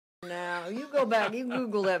Now, you go back, you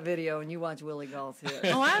Google that video, and you watch Willie Gall's hit.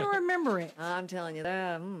 Oh, I don't remember it. I'm telling you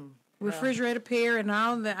that. Refrigerator pair and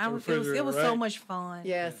all that. It was so much fun.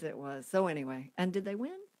 Yes, it was. So anyway, and did they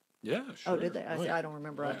win? Yeah, sure. Oh, did they? Oh, yeah. I don't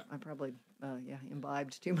remember. Oh, yeah. I probably,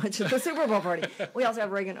 imbibed too much at the Super Bowl party. We also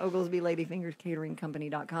have Reagan Oglesby,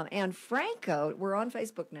 LadyFingersCateringCompany.com, and Franco. We're on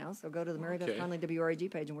Facebook now, so go to the Marybeth Conley WRAG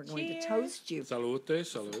page, and we're going to toast you. Salute,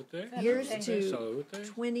 salute. Here's to salute.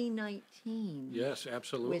 2019. Yes,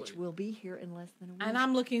 absolutely. Which will be here in less than a week. And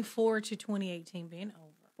I'm looking forward to 2018 being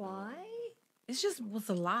over. Why? It just was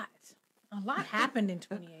a lot. A lot happened in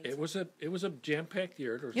 2018. It was a jam-packed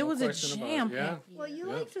year. There's It no was a question about it. jam-packed Yeah. year. Well, you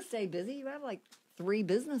like to stay busy. You have like 3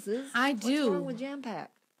 businesses. I do. What's wrong with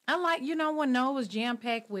jam-packed? I like, when Noah was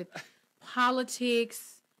jam-packed with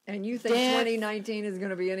politics. And you think 2019 is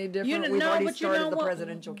going to be any different? We've already started the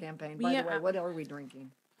presidential campaign. By the way, what are we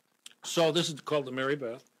drinking? So this is called the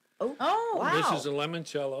MerryBeth. Oh, wow. This is a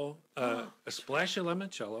limoncello, a splash of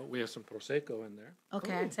limoncello. We have some Prosecco in there.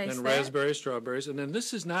 Okay, I taste and that. raspberries, strawberries. And then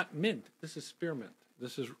this is not mint. This is spearmint.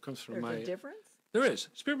 Comes from There's a difference? There is.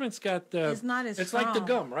 Spearmint's got. It's not as It's strong. like the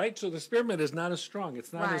gum, right? So the spearmint is not as strong.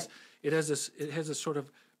 It's not Right. as. It has a sort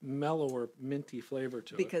of mellower, minty flavor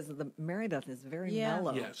to it. Because the MerryBeth is very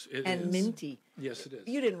mellow. Yes, it and is. minty. Yes, it is.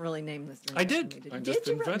 You didn't really name this drink. I did.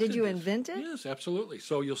 Did you invent it? Yes, absolutely.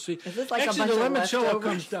 So you'll see. Is this like actually, a the bunch of limoncello leftovers?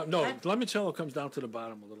 comes down. No, the limoncello comes down to the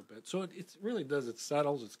bottom a little bit. So it really does. It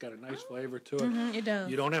settles. It's got a nice flavor to it. It does.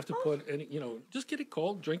 You don't have to put any. Just get it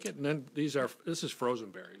cold, drink it, and then this is frozen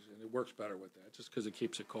berries, and it works better with that, just because it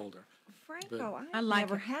keeps it colder. Franco, I I've like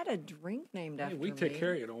never it. had a drink named after Hey, we take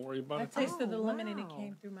care of you. Don't worry about I it. tasted the lemon and it wow.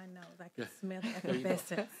 came through my nose. I could smell the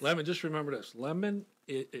effervescence. Lemon. Just remember this. Lemon.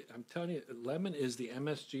 I'm telling you, lemon is the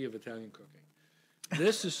MSG of Italian cooking.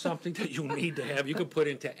 This is something that you need to have. You can put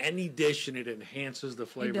into any dish, and it enhances the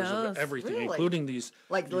flavors of everything, Really? including these.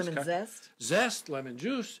 Like these lemon zest? Zest, lemon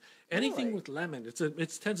juice, anything Really? with lemon. It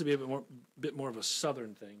tends to be a bit more of a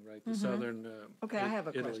southern thing, right? The southern. Okay, I have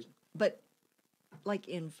a Italy. question. But like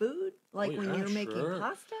in food? Like when you're making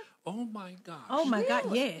pasta? Oh my gosh. Oh my God,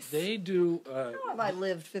 Really? yes. They do. How have I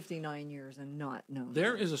lived 59 years and not known?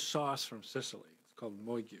 There is a sauce from Sicily. It's called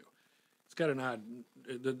moigu. It's got an odd.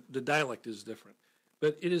 The dialect is different,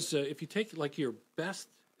 but it is. If you take like your best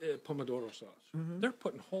pomodoro sauce, they're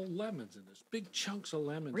putting whole lemons in this, big chunks of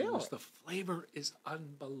lemons in Really? this. The flavor is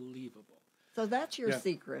unbelievable. So that's your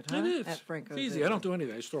secret, huh? It is. At Franco's. It's easy. I don't do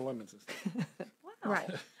anything. I just throw lemons in stuff. Wow. Right.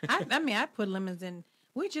 I put lemons in.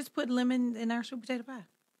 We just put lemon in our sweet potato pie.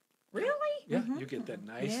 Really? Yeah, you get that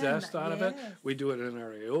nice Yeah, zest out of it. yes. We do it in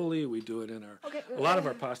our aioli. We do it in our Okay, a lot of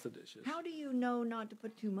our pasta dishes. How do you know not to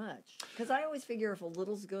put too much? Because I always figure if a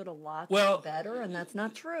little's good, a lot's Well, better, and that's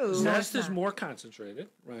not true. Zest is more concentrated,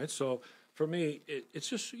 right? So for me, it's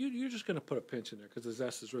just you're just going to put a pinch in there because the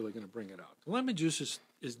zest is really going to bring it out. The lemon juice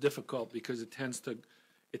is difficult because it tends to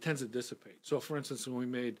dissipate. So for instance, when we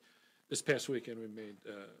made this past weekend, we made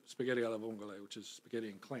spaghetti alla vongole, which is spaghetti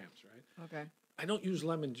and clams, right? Okay. I don't use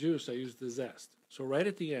lemon juice. I use the zest. So right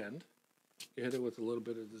at the end, you hit it with a little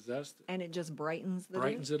bit of the zest. And it just brightens the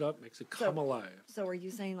Brightens it up, makes it come alive. So are you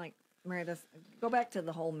saying like MerryBeth? Go back to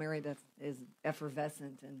the whole MerryBeth is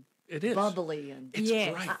effervescent and It is bubbly and It's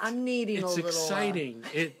Yes. bright. I'm needing It's a little. exciting.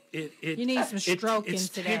 You need some stroking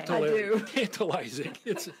today. I do. Tantalizing.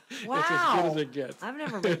 It's as Wow. good as it gets. I've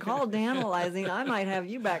never been called tantalizing. I might have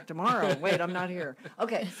you back tomorrow. Wait, I'm not here.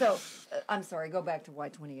 Okay, so I'm sorry. Go back to why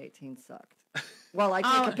 2018 sucked. Well, I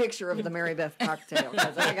take a picture of the MerryBeth cocktail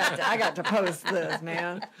because I got to post this,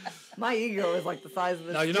 man. My ego is like the size of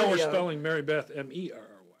this. Now you know we're studio. spelling MerryBeth Merry. So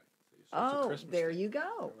Oh, there you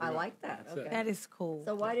go. I like that. That's it. Okay. That is cool.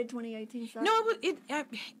 So why did 2018 suck? No,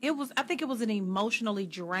 it was. I think it was an emotionally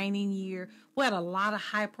draining year. We had a lot of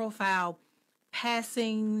high profile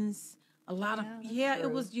passings. A lot of true. it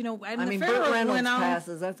was. And I the mean, funerals Burt Reynolds went on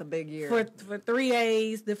passes. That's a big year. for 3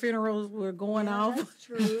 days. The funerals were going off. That's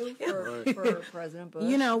true for President Bush.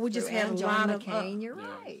 We just True. had and a John lot McCain. of. You're Yeah,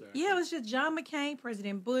 right. exactly. Yeah, it was just John McCain,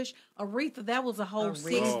 President Bush, Aretha. That was a whole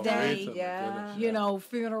Aretha. 6-day. Aretha, Yeah. my goodness.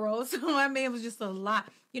 Funeral. So I mean, it was just a lot.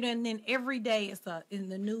 And then every day it's in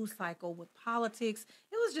the news cycle with politics.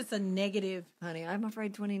 It was just a negative. Honey, I'm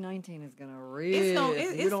afraid 2019 is going to really.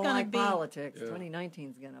 It's you don't gonna like be- politics.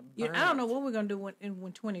 2019 is going to burn. I don't know what we're gonna do when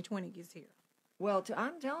 2020 gets here. Well,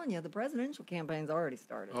 I'm telling you, the presidential campaign's already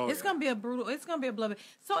started. Oh, It's gonna be a brutal. It's gonna be a bloodbath.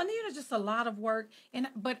 So and there's just a lot of work.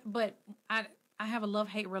 But I have a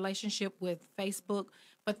love-hate relationship with Facebook.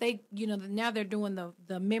 But they now they're doing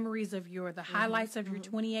the memories of the highlights of your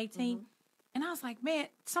 2018. And I was like, man,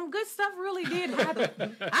 some good stuff really did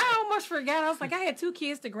happen. I almost forgot. I was like, I had 2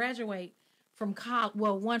 kids to graduate from college.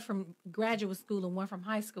 Well, one from graduate school and one from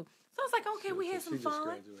high school. So I was like, okay, we had some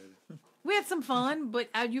fun. We had some fun, but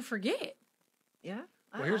you forget. Yeah.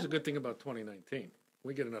 Well, here's the good thing about 2019.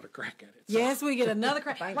 We get another crack at it. So. Yes, we get another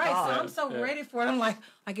crack. Thank Right, God. so I'm so ready for it. I'm like,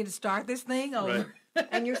 I get to start this thing over. Right.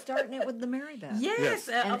 And you're starting it with the MerryBeth. Yes.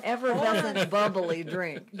 An effervescent, bubbly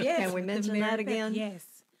drink. Yes. Can we mention that again? Yes.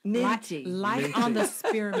 Minty. Light on the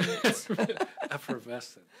spearmint.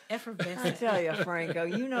 Effervescent. I Effervescent. tell you, Franco,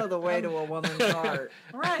 you know the way to a woman's heart.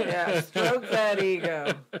 Right. Yeah, stroke that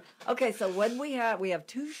ego. Okay, so what we have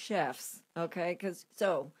two chefs, okay?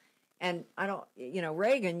 And I don't,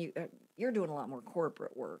 Reagan, you're doing a lot more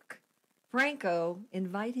corporate work. Franco,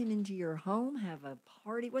 invite him into your home, have a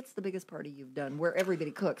party. What's the biggest party you've done where everybody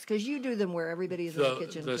cooks? Because you do them where everybody's in the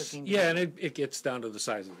kitchen cooking. Yeah, and it gets down to the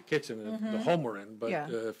size of the kitchen, the home we're in. But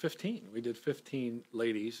Yeah. 15. We did 15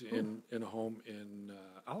 ladies in a home in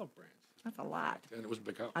Olive Branch. That's a lot. And it was a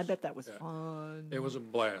big house. I bet that was fun. It was a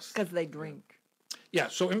blast. Because they drink. Yeah,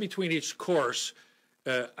 so in between each course,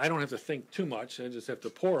 I don't have to think too much. I just have to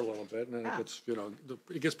pour a little bit, and then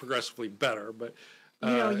it gets progressively better. But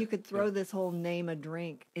you could throw this whole invent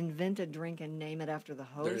a drink and name it after the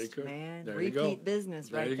host, man. There you go. Repeat business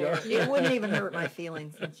There right you there. go. It wouldn't even hurt my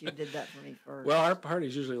feelings since you did that for me first. Well, our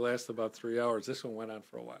parties usually last about 3 hours. This one went on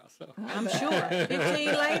for a while. So I'm sure. 15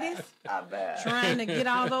 ladies I bet. trying to get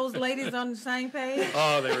all those ladies on the same page.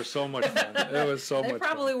 Oh, they were so much fun. It was so They much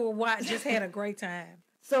probably fun. just had a great time.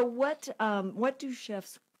 So what do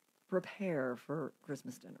chefs prepare for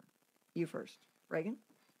Christmas dinner? You first. Reagan?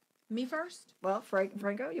 Me first? Well,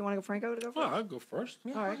 Franco, you want to go Franco to go first? Well, I'll go first.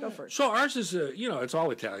 Yeah, All right, go first. So ours is, it's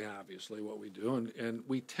all Italian, obviously, what we do, and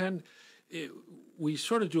we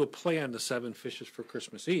sort of do a play on the 7 fishes for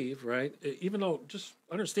Christmas Eve, right? Even though, just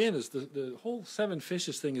understand this, the whole 7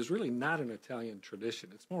 fishes thing is really not an Italian tradition.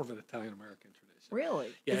 It's more of an Italian-American tradition. Really?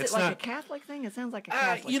 Yeah, is it's it like not- a Catholic thing? It sounds like a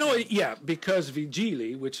Catholic thing. Yeah, because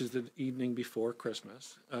Vigili, which is the evening before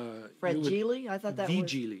Christmas. Fragile? I thought that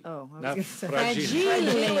Vigili. was... Oh, I was not going to say. Fragile.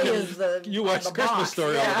 Fragile is the You watch the Christmas box.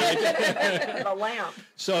 Story all day. The lamp.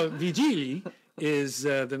 So Vigili is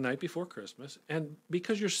the night before Christmas, and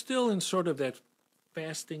because you're still in sort of that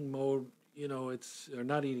fasting mode, or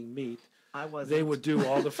not eating meat, I wasn't. they would do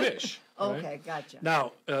all the fish. right? Okay, gotcha.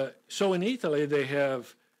 Now, so in Italy they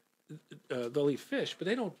have they'll eat fish, but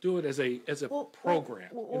they don't do it as a program.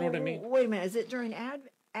 You know what I mean? Wait a minute. Is it during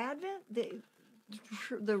Advent?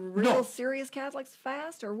 The real serious Catholics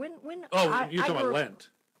fast, or when? Oh, you're talking about Lent.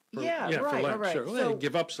 Yeah, for right, Lent, right. sure. Well, So- they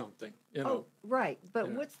give up something. Oh, right. But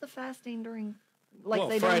Yeah. what's the fasting during? Like well,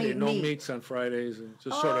 they Friday, don't eat no meat. meats on Fridays, and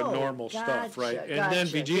just sort of normal stuff, right? gotcha, And then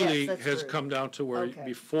gotcha. Vigili Yes, that's has true. come down to where Okay.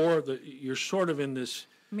 before you're sort of in this.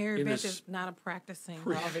 Mary in Beth this- is not a practicing.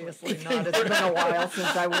 Obviously not. It's been a while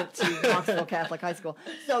since I went to Knoxville Catholic High School.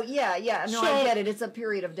 So yeah. No, So- I get it. It's a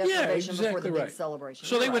period of deprivation before the exactly big right. celebration.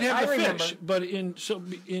 So they You're would right. have the I remember. fish, but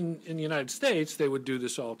in the United States they would do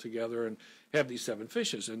this all together and have these 7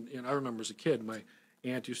 fishes. And I remember as a kid, my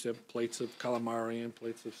aunt used to have plates of calamari and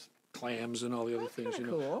plates of clams and all the other things. kinda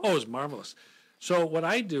cool. Oh, it was marvelous. So what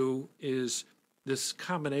I do is this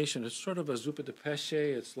combination. It's sort of a zuppa de pesce.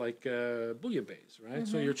 It's like bouillabaisse, right?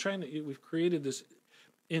 So you're we've created this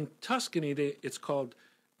in Tuscany. It's called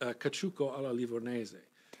caciucco alla livornese.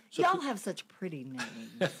 So Y'all have such pretty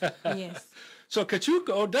names. Yes. So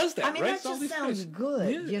caciucco does that, I mean, right? that It's all just these sounds fish. good.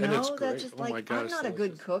 Yeah, You and know, it's that's great. just Oh my like God, I'm it's not a good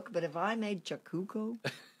delicious. cook, but if I made chacuco,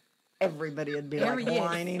 everybody would be Every- like yes.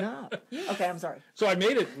 lining up. Okay, I'm sorry. So I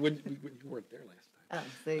made it when you weren't there last time.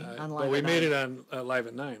 See, on But Live we at made Night. it on Live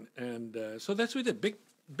at 9, and so that's what we did.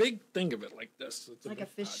 Big thing of it like this. It's Like a big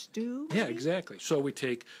fish pot. stew. Yeah, maybe? exactly. So we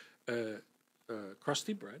take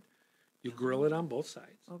crusty bread, you grill it on both sides.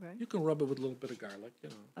 Okay. You can rub it with a little bit of garlic,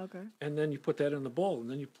 Okay. and then you put that in the bowl, and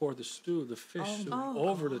then you pour the fish stew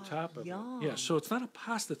over the top of yum. it. Yeah, so it's not a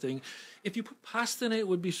pasta thing. If you put pasta in it, it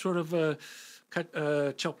would be sort of a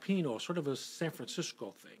cialpino, sort of a San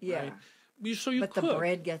Francisco thing, Yeah. right? So you But could. the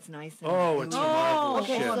bread gets nice and Oh, it's marvelous.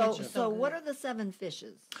 Okay, yeah. so so good. what are the 7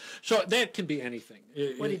 fishes? So that can be anything.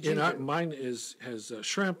 What did you do? Mine has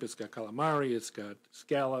shrimp. It's got calamari. It's got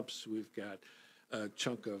scallops. We've got a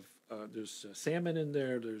chunk of there's salmon in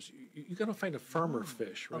there. You're gonna find a firmer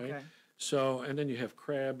fish, right? okay. So and then you have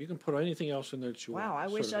crab. You can put anything else in there that you want. Wow, I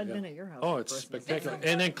wish sort of, I'd yeah. been at your house. Oh, for it's Christmas. spectacular.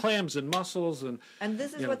 And then clams and mussels and And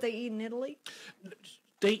this is you what know. they eat in Italy?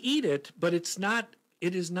 they eat it, but it's not.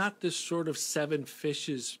 It is not this sort of 7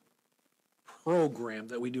 fishes program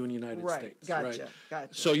that we do in the United Right, States. gotcha, right?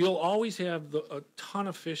 gotcha. So you'll always have a ton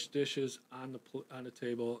of fish dishes on the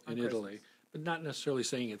table in On Italy, but not necessarily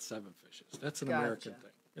saying it's 7 fishes. That's an American Gotcha.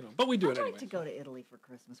 thing. but we do I'd it anyway. like to go to Italy for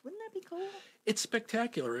Christmas. Wouldn't that be cool? It's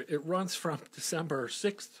spectacular. It runs from December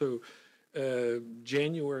 6th to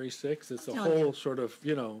January 6th. It's a whole sort of,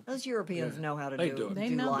 Those Europeans know how to do They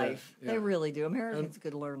know life. Yeah. They really do. Americans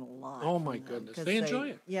could learn a lot. Oh, my from them, goodness. 'cause They enjoy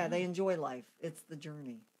it. Yeah, they enjoy life. It's the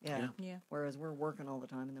journey. Yeah. Yeah. Whereas we're working all the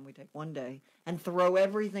time, and then we take one day and throw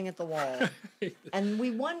everything at the wall. And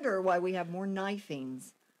we wonder why we have more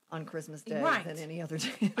knifings on Christmas Day Right. than any other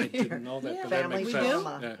day. I didn't know that, Yeah. but that Family makes We sense.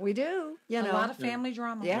 drama. Yeah. We do. A lot of family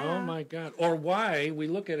drama. Yeah. Oh, my God. Or why we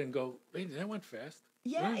look at it and go, wait, that went fast.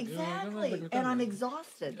 Yeah, Right, exactly. yeah, And I'm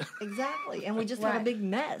exhausted. Exactly. And we just have a Right. big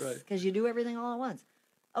mess Right. because you do everything all at once.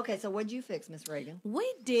 Okay, so what'd you fix, Miss Reagan?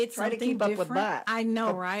 We did Try to something keep up with different. that. I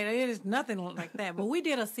know, right? It is nothing like that. But we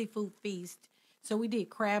did a seafood feast. So we did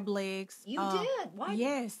crab legs. You did? Why?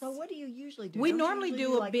 Yes. So what do you usually do? We Don't you normally usually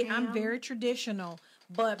do a like bit. I'm ham? very traditional.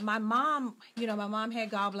 But my mom, my mom had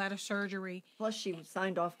gallbladder surgery. Plus, she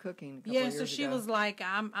signed off cooking. A couple Yeah, of so years she ago. was like,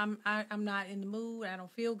 I'm not in the mood. I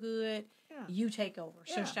don't feel good. Yeah. You take over.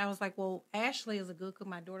 Yeah. So I was like, well, Ashley is a good cook.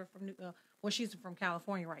 My daughter from she's from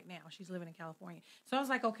California right now. She's living in California. So I was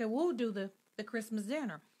like, okay, we'll do the Christmas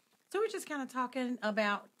dinner. So we're just kind of talking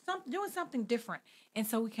about doing something different. And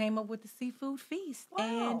so we came up with the seafood feast. Wow.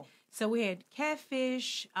 And so we had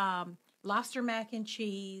catfish, lobster mac and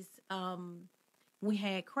cheese. We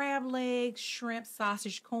had crab legs, shrimp,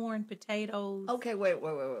 sausage, corn, potatoes. Okay, wait.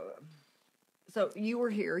 So you were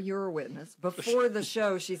here. You were a witness. Before the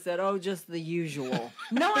show, she said, "Oh, just the usual."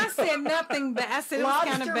 No, I said nothing. I said it was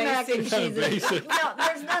kind of Lobster mac and basic. cheese. basic. No,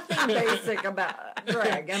 there's nothing basic about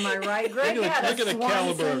Greg. Am I right? Greg had Look at a the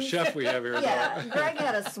caliber of Swanson's. chef we have here. Yeah, Greg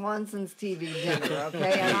had a Swanson's TV dinner.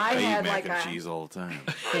 Okay, and I eat had mac like and a. cheese all the time.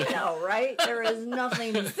 I know, right? There is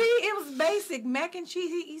nothing See, it was basic mac and cheese.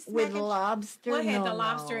 He eats with mac and lobster. Well, it had no, the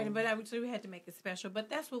lobster no. in it, but so we had to make it special. But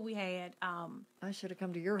that's what we had. I should have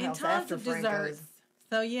come to your And house tons after of Franco's. desserts.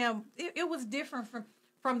 So yeah, it was different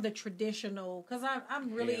from the traditional because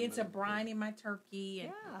I'm really Ham into and- brining my turkey and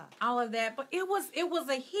Yeah. all of that. But it was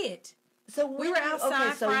a hit. So We when were you- outside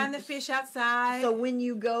okay, so frying the fish outside. So when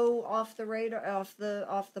you go off the radar, off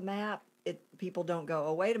the map, people don't go,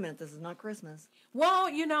 "Oh, wait a minute, this is not Christmas." Well,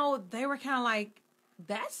 they were kind of like,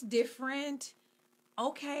 that's different.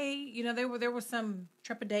 Okay, there was some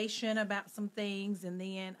trepidation about some things, and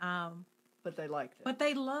then But they liked it. but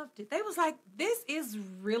they loved it. They was like, this is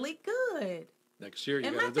really good. Next year, you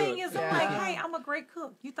And got my to do thing it. is, I'm Yeah. like, hey, I'm a great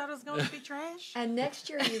cook. You thought it was going to be trash? And next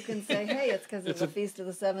year you can say, "Hey, it's because it's a feast of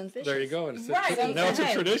the seven fishes." There you go. And it's Right, now it's a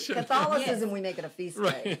okay. tradition. Catholicism, we make it a feast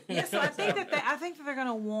day. Yeah, so I think that they're going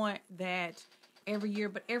to want that every year.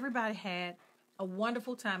 But everybody had a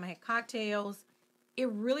wonderful time. I had cocktails. It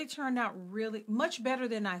really turned out really much better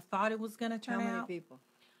than I thought it was going to How turn many out. people?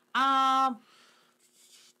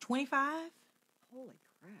 25. Holy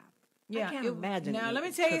crap! Yeah, I can't it- imagine. now, let me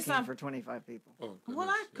eating- tell you cooking something. for 25 people. Oh, Well,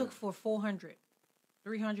 I goodness, cook for 400,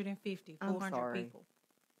 350, I'm 400 sorry. people.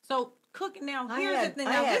 So cooking now. I Here's had, the thing.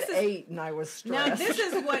 I Now had this is 8 and I was stressed.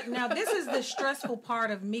 now this is the stressful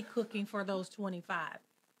part of me cooking for those 25.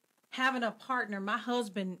 Having a partner, my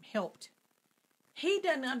husband helped. He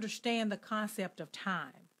doesn't understand the concept of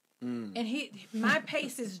time, and my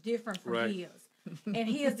pace is different from Right. his, and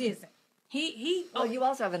his isn't. He Well, you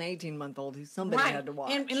also have an 18-month-old who somebody right. had to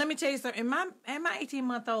watch. And let me tell you something. My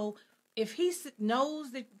 18-month-old, if he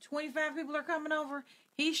knows that 25 people are coming over,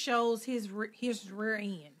 he shows his rear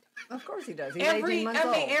end. Of course he does. He's 18 months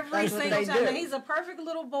old. Every That's what single they time. do. Now, he's a perfect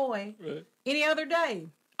little boy. Right. Any other day.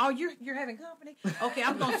 Oh, you're having company? Okay,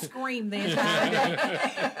 I'm gonna scream the entire day.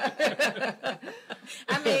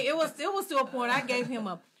 I mean, it was to a point I gave him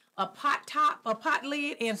a pot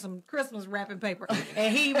lid, and some Christmas wrapping paper,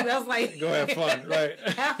 and he was like, Go have fun, right?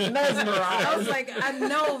 mesmerized. I was like, I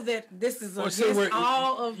know that this is Well, so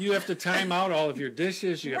all of you have to time out all of your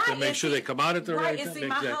dishes. You have to Right, make and sure see- they come out at the right and time. see,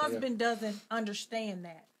 my Exactly, yeah. husband doesn't understand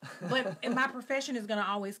that. But and my profession is going to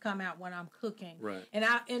always come out when I'm cooking. Right. And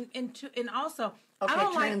and also Okay, I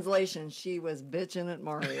don't like. translation. She was bitching at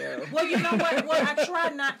Mario. Well, you know what? Well, I try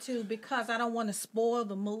not to because I don't want to spoil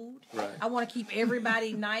the mood. Right. I want to keep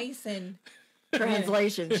everybody nice and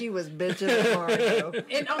Translation. She was bitching at Mario. on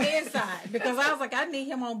the inside because I was like, I need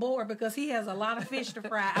him on board because he has a lot of fish to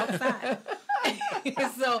fry outside.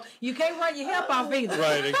 So you can't run your help off either.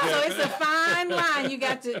 Right, exactly. So it's a fine line. You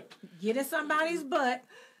got to get in somebody's butt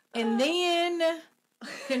and then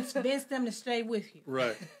convince them to stay with you.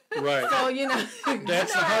 Right. So That's you know the how hard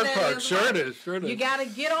that part. is. Sure it is. Sure it is. You got to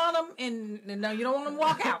get on them, and no, you don't want them to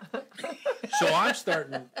walk out. So I'm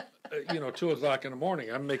starting, 2:00 in the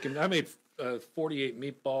morning. I made 48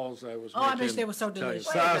 meatballs. I was. I making bet they were so Italian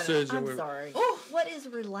delicious. sausage. and I'm we're- sorry. What is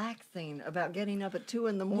relaxing about getting up at 2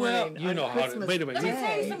 in the Well, morning? you on know how to. Christmas Wait a minute. Let me Day?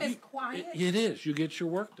 tell you something. It's quiet. It is. You get your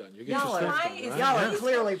work done. You get Y'all your are- stuff Quiet done. is Right? Y'all are Yeah.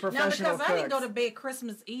 clearly Now, professional because I didn't go cooks. to bed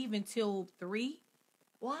Christmas Eve until 3.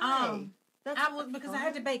 Why? That's Because I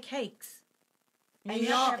had to bake cakes. And You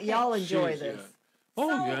have to have y'all cakes. enjoy Jeez, this. yeah. Oh,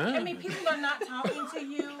 So, yeah. I mean, people are not talking to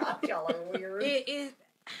you. Y'all are weird.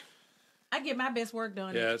 I get my best work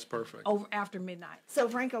done Yeah, it's perfect. over after midnight. So,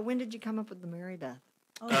 Franco, when did you come up with the MerryBeth?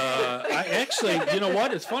 I actually, you know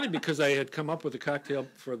what? It's funny because I had come up with a cocktail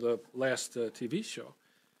for the last TV show,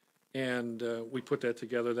 and we put that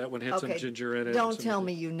together. That one had some ginger in it. Don't tell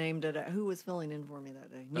me you named it. Who was filling in for me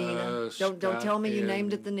that day? Nina. Don't Scott tell me you and-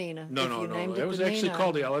 named it the Nina. No, If no, you no. named It it was the actually Nina.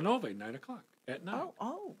 called the Alla Nove, 9 o'clock at night.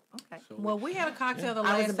 Okay. So Well, we had a cocktail the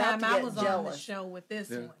I was last about time to I get was on the jealous. show with this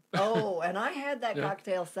Yeah. one. Oh, and I had that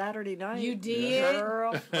cocktail Saturday night. You did?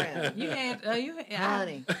 Girlfriend. You had,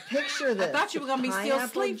 Honey, picture this. I thought you were gonna be still Pineapple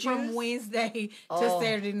asleep from juice. Wednesday to Oh.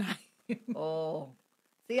 Saturday night. Oh.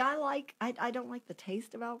 See, I don't like the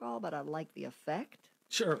taste of alcohol, but I like the effect.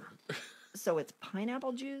 Sure. So it's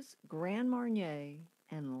pineapple juice, Grand Marnier,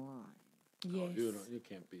 and lime. Yes. You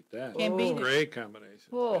can't beat that. Can't beat it. Great combination.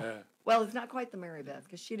 Oh. Yeah. Well, it's not quite the MerryBeth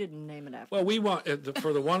because she didn't name it after. Well, we want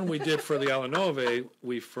for the one we did for the Alla Nove,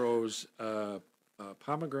 we froze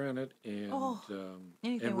pomegranate and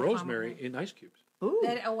anything and with rosemary pomegranate. in ice cubes. Ooh,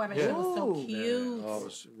 I bet it was so Ooh. cute. Oh, it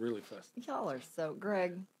was really festive. y'all are so.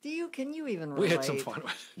 Greg, can you even relate? We had some fun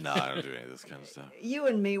with it. No, I don't do any of this kind of stuff. You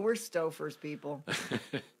and me, we're Stofers people.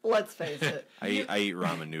 Let's face it. I eat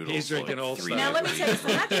ramen noodles. He's drinking like Old 3 Style. Now days let me a tell you week.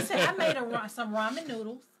 something. I just said I made some ramen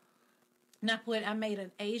noodles, and I made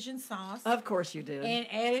an Asian sauce Of course you did. and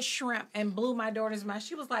added shrimp and blew my daughter's mind.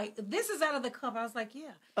 She was like, "This is out of the cup." I was like,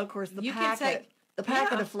 "Yeah." Of course, the You can packet, the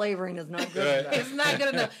packet of flavoring is not good enough. It's not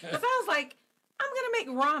good enough. Because I was like, I'm gonna make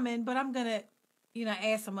ramen, but I'm gonna,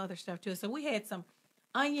 add some other stuff to it. So we had some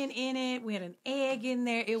onion in it. We had an egg in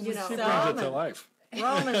there. It was know, She so. brings it to Ramen. life.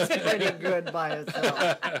 Ramen's pretty good by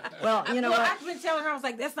itself. Well, you know Well, what? I've been telling her, I was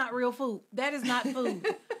like, that's not real food. That is not food.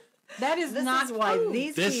 That is This not is why food.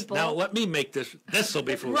 these This people. now let me make this. This will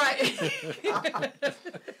be food. Right.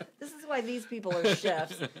 This is why these people are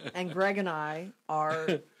chefs, and Greg and I are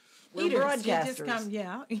we're Eaters. You broadcasters. just come,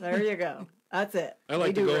 yeah. There you go. That's it. I like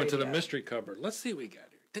We to do go into radio. the mystery cupboard. Let's see what we got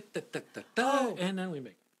here. Da, and then we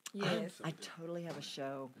make. Yes. I totally have a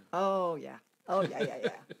show. Oh yeah. Oh yeah.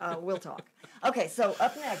 We'll talk. Okay, so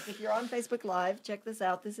up next, if you're on Facebook Live, check this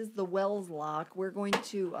out. This is the Wells Lock. We're going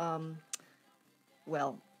to,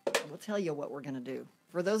 we'll tell you what we're going to do.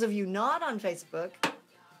 For those of you not on Facebook,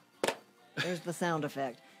 there's the sound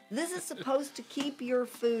effect. This is supposed to keep your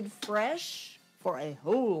food fresh for a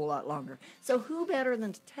whole lot longer. So who better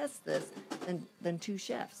than to test this than two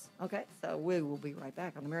chefs? Okay, so we will be right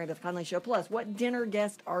back on the MerryBeth Conley Show. Plus, what dinner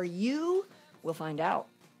guest are you? We'll find out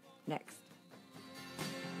next.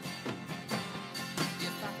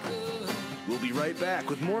 We'll be right back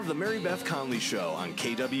with more of the MerryBeth Conley Show on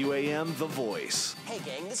KWAM The Voice. Hey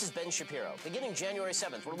gang, this is Ben Shapiro. Beginning January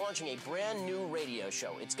 7th, we're launching a brand new radio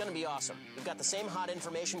show. It's going to be awesome. We've got the same hot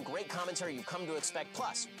information, great commentary you've come to expect.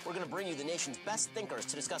 Plus, we're going to bring you the nation's best thinkers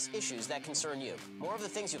to discuss issues that concern you. More of the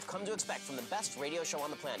things you've come to expect from the best radio show on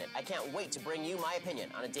the planet. I can't wait to bring you my opinion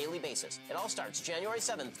on a daily basis. It all starts January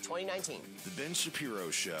 7th, 2019. The Ben Shapiro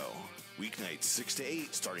Show. Weeknights 6 to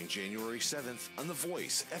 8 starting January 7th on The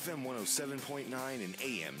Voice, FM 107.9 and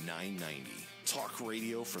AM 990. Talk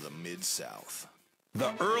radio for the Mid-South.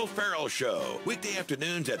 The Earl Farrell Show, weekday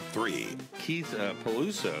afternoons at 3. Keith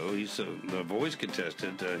Peluso, he's the voice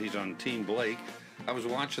contestant. He's on Team Blake. I was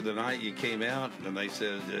watching the night you came out, and they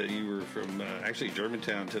said you were from actually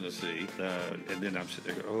Germantown, Tennessee. And then I'm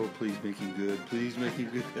sitting there going, oh, please make him good. Please make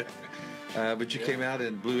him good. But you came out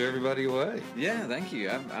and blew everybody away. Yeah, thank you.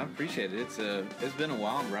 I appreciate it. It's been a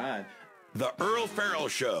wild ride. The Earl Farrell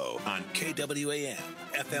Show on KWAM,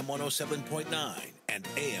 FM 107.9 and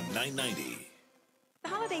AM 990. The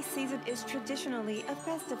holiday season is traditionally a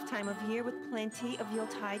festive time of year with plenty of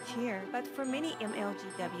Yuletide cheer. But for many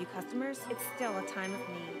MLGW customers, it's still a time of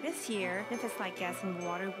need. This year, Memphis Light Gas and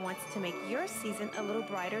Water wants to make your season a little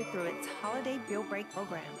brighter through its Holiday Bill Break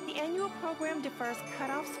program. The annual program defers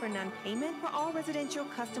cutoffs for non-payment for all residential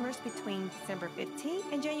customers between December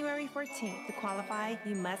 15th and January 14th. To qualify,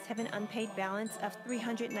 you must have an unpaid balance of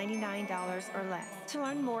 $399 or less. To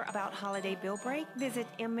learn more about Holiday Bill Break, visit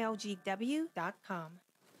MLGW.com.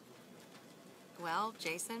 Well,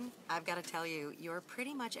 Jason, I've got to tell you, you're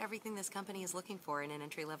pretty much everything this company is looking for in an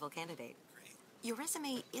entry-level candidate. Great. Your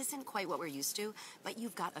resume isn't quite what we're used to, but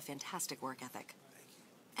you've got a fantastic work ethic.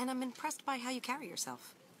 And I'm impressed by how you carry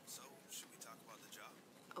yourself. So, should we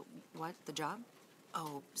What, the job?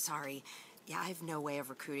 Oh, sorry. Yeah, I have no way of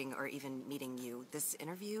recruiting or even meeting you. This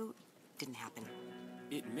interview didn't happen.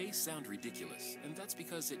 It may sound ridiculous, and that's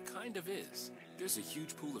because it kind of is. There's a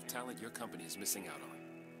huge pool of talent your company is missing out on.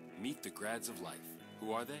 Meet the grads of life.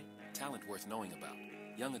 Who are they? Talent worth knowing about.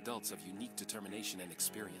 Young adults of unique determination and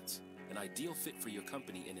experience. An ideal fit for your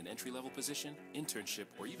company in an entry-level position, internship,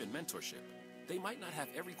 or even mentorship. They might not have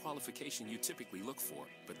every qualification you typically look for,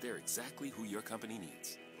 but they're exactly who your company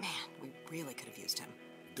needs. Man, we really could have used him.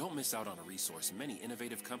 Don't miss out on a resource many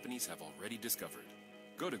innovative companies have already discovered.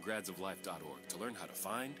 Go to gradsoflife.org to learn how to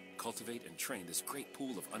find, cultivate, and train this great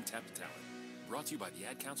pool of untapped talent. Brought to you by the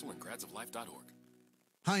Ad Council and gradsoflife.org.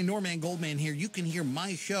 Hi, Norman Goldman here. You can hear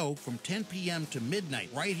my show from 10 p.m. to midnight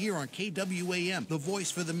right here on KWAM, the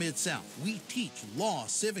voice for the Mid-South. We teach law,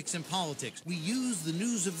 civics, and politics. We use the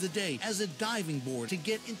news of the day as a diving board to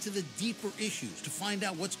get into the deeper issues, to find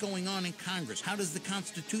out what's going on in Congress. How does the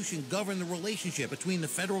Constitution govern the relationship between the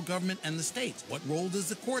federal government and the states? What role does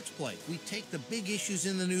the courts play? We take the big issues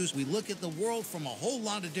in the news. We look at the world from a whole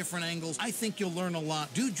lot of different angles. I think you'll learn a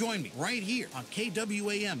lot. Do join me right here on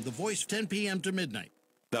KWAM, the voice, 10 p.m. to midnight.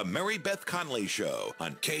 The Marybeth Conley Show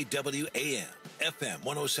on KWAM, FM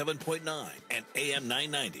 107.9 and AM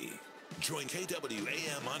 990. Join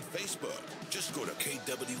KWAM on Facebook. Just go to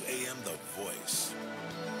KWAM The Voice.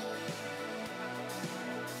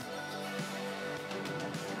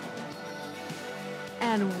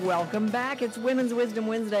 And welcome back. It's Women's Wisdom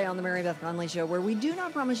Wednesday on the Marybeth Conley Show, where we do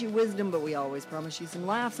not promise you wisdom, but we always promise you some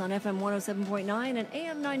laughs on FM 107.9 and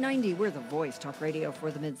AM 990. We're the voice, talk radio for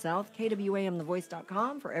the Mid-South,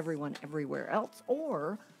 KWAMTheVoice.com for everyone everywhere else,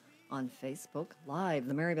 or on Facebook Live,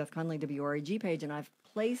 the Marybeth Conley WREG page, and I've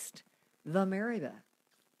placed the Marybeth,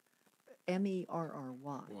 Merry. Why,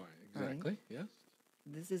 exactly, right? yes.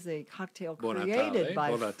 This is a cocktail Bon created Natale, by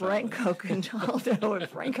Bon Natale. Franco Contaldo at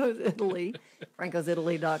Franco's Italy,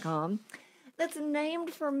 francositaly.com. That's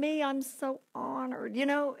named for me. I'm so honored. You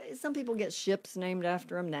know, some people get ships named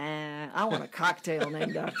after them. Nah, I want a cocktail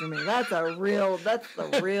named after me. That's the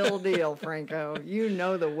real deal, Franco. You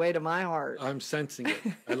know the way to my heart. I'm sensing it.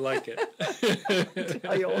 I like it.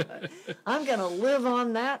 Tell you what, I'm going to live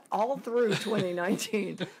on that all through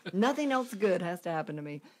 2019. Nothing else good has to happen to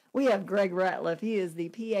me. We have Greg Ratliff. He is the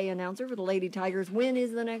PA announcer for the Lady Tigers. When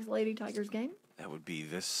is the next Lady Tigers game? That would be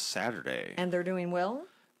this Saturday. And they're doing well?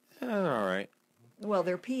 All right. Well,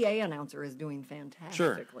 their PA announcer is doing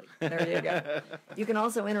fantastically. Sure. There you go. You can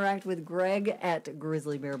also interact with Greg at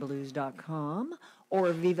grizzlybearblues.com or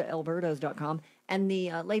vivaelbertos.com. And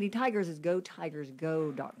the Lady Tigers is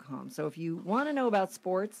gotigersgo.com. So if you want to know about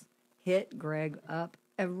sports, hit Greg up.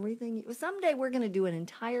 Everything. Someday we're going to do an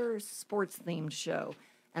entire sports-themed show.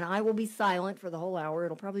 And I will be silent for the whole hour.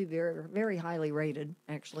 It'll probably be very, very highly rated,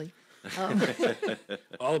 actually.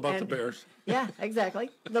 All about the Bears. Yeah,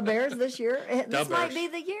 exactly. The Bears this year. This might Bears. be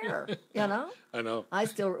the year, you know? I know.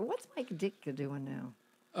 What's Mike Ditka doing now?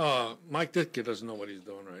 Mike Ditka doesn't know what he's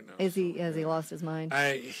doing right now. Has he lost his mind?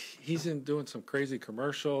 He's doing some crazy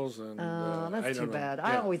commercials. And that's too bad. Yeah.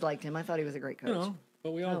 I always liked him. I thought he was a great coach. You know,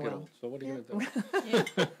 but we all get old, so what are you going to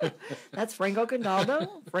do? That's Franco Contaldo,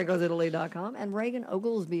 francositaly.com, and Reagan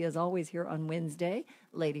Oglesby is always here on Wednesday,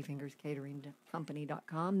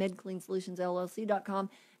 ladyfingerscateringcompany.com, medcleansolutionsllc.com,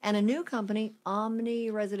 and a new company,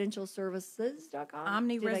 omniresidentialservices.com.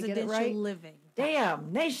 Omni Residential Living.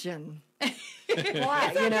 Damn, nation.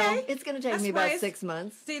 Why? You know, it's going to take me about 6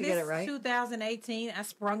 months to get it right. 2018, I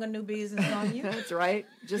sprung a new business on you. That's right.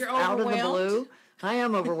 Just You're out of the overwhelmed? blue. I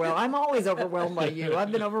am overwhelmed. I'm always overwhelmed by you.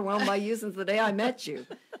 I've been overwhelmed by you since the day I met you.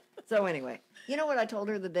 So anyway, you know what I told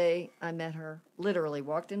her the day I met her? Literally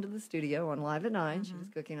walked into the studio on Live at 9. She was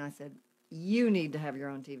cooking. I said, you need to have your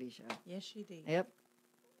own TV show. Yes, she did. Yep.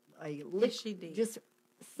 Yes, she did. Just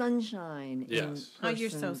sunshine in person. Oh,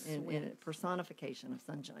 you're so in personification of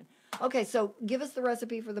sunshine. Okay, so give us the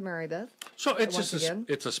recipe for the MerryBeth. So it's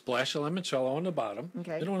it's a splash of limoncello on the bottom.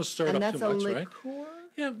 Okay. You don't want to stir it up too much, And that's a right? liqueur?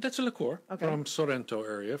 Yeah, that's a liqueur from Sorrento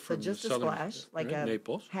area, from So just a southern, splash, like a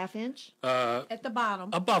Naples. half inch? At the bottom.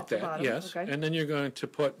 About that, bottom, yes. okay. And then you're going to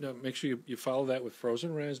make sure you follow that with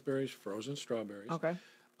frozen raspberries, frozen strawberries. Okay.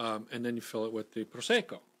 And then you fill it with the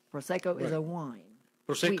Prosecco. Prosecco is a wine.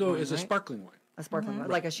 Prosecco wine, is a right? sparkling wine. A sparkling wine,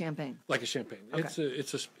 like a champagne. Like a champagne. Okay.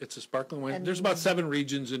 It's a sparkling wine. And There's about 7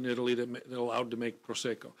 regions in Italy that are allowed to make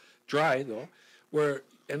Prosecco. Dry, though.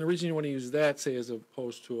 And the reason you want to use that, say, as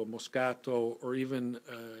opposed to a Moscato or even,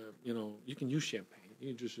 you can use champagne. You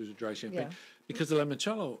can just use a dry champagne. Yeah. Because the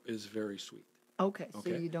limoncello is very sweet. Okay, so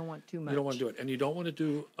you don't want too much. You don't want to do it. And you don't want to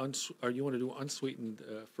do, you want to do unsweetened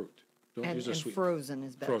fruit. Don't use a sweet. Frozen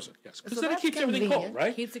is better. Frozen, yes. Because So then it that's keeps everything cold, convenient.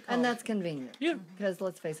 right? Keeps it cold. And that's convenient. Yeah. Because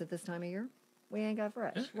let's face it, this time of year, we ain't got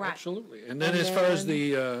fresh. Yeah, Right. Absolutely. And then as far as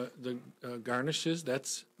the garnishes,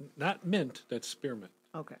 that's not mint, that's spearmint.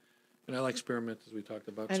 Okay. And I like spearmint, as we talked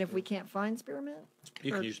about. And if we can't find spearmint?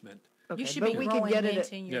 You can use mint. Okay. You should but be we growing could get mint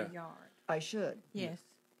it in your Yeah. yard. I should. Yes.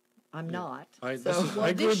 I'm not. I Well,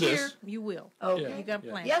 grew this year this. you will. Okay. Yeah. You got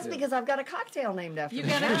plans. Yes, because I've got a cocktail named after You me.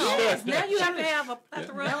 got to. now. Yes. Now you have to have a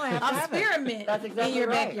plethora Now I have to of have it. spearmint That's exactly in your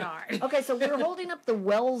right. backyard. Okay, so we're holding up the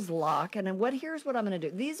Wells lock, and then here's what I'm going to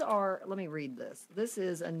do. These are, let me read this. This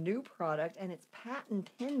is a new product, and it's patent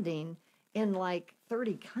pending in like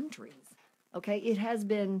 30 countries. Okay, it has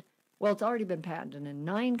been, well, it's already been patented in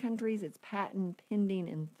 9 countries. It's patent pending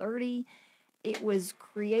in 30. It was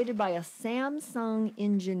created by a Samsung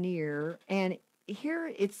engineer, and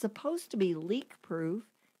here it's supposed to be leak-proof,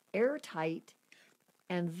 airtight,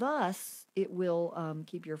 and thus it will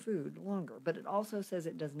keep your food longer. But it also says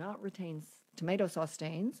it does not retain tomato sauce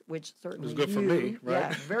stains, which certainly It's good for me,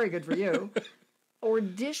 right? Yeah, very good for you. Or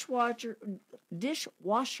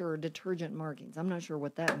dishwasher detergent markings. I'm not sure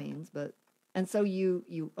what that means, but and so you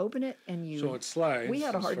open it and you. So it slides. We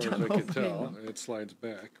had a hard as far time as I can opening tell, them. and it slides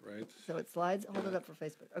back, right? So it slides. Hold it up for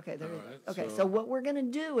Facebook. Okay, there you All go. right, Okay, so- so what we're gonna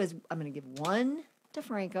do is I'm gonna give one to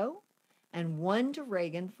Franco, and one to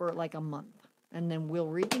Reagan for like a month, and then we'll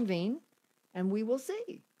reconvene, and we will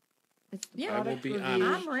see. It's the Yeah. I will product be review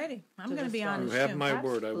honest. I'm ready. I'm to going to the be start. You honest. have too. my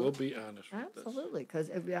word. I will Absolutely. be honest with this. Absolutely,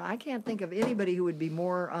 because I can't think of anybody who would be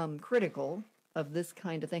more critical of this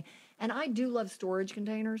kind of thing. And I do love storage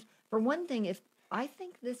containers. For one thing, I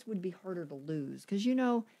think this would be harder to lose because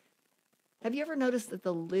have you ever noticed that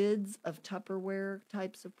the lids of Tupperware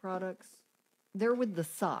types of products, they're with the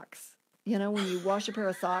socks. You know, when you wash a pair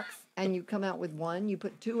of socks and you come out with one, you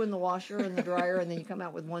put 2 in the washer and the dryer, and then you come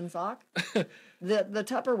out with 1 sock. The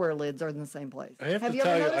Tupperware lids are in the same place. I have to you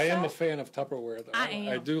tell ever you, noticed I am that? a fan of Tupperware, though. I am.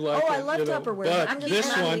 I do like it. I love Tupperware. But I'm just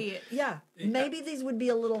this saying- one, Yeah, maybe these would be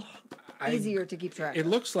a little easier to keep track it of.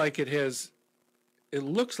 looks like it has. It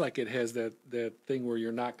looks like it has that thing where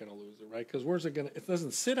you're not going to lose it, right? Because where's it going to? It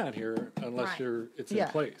doesn't sit on here unless Right. it's Yeah,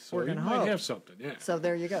 in place. So we're you gonna might hope. have something. Yeah, So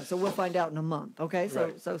there you go. So we'll find out in a month. Okay, so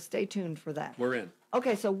Right. so stay tuned for that. we're in.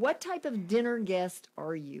 Okay, so what type of dinner guest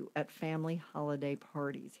are you at family holiday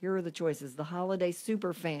parties? Here are the choices. The holiday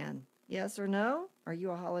super fan. Yes or no? Are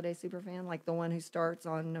you a holiday super fan, like the one who starts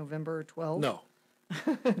on November 12th? No,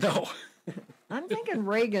 no. I'm thinking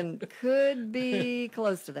Reagan could be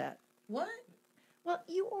close to that. What? Well,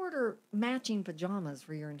 you order matching pajamas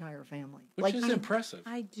for your entire family. Which is impressive.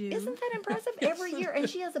 I do. Isn't that impressive? Every year, and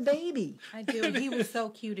she has a baby. I do. And he was so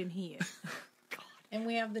cute in his. And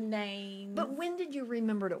we have the name. But when did you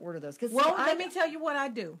remember to order those? Because Well, let me tell you what I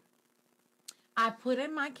do. I put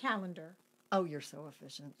in my calendar Oh, you're so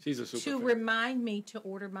efficient. She's a super to fan. remind me to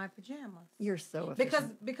order my pajamas. You're so efficient.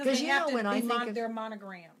 Because 'Cause they you have know to when be I think of- they're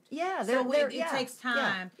monogrammed. Yeah, So they're it yeah, takes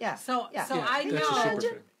time. Yeah. So yeah. so Yeah, I that's a super know.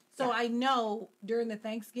 fan. So I know during the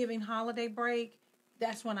Thanksgiving holiday break,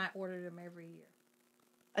 that's when I order them every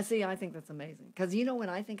year. See, I think that's amazing. Because you know when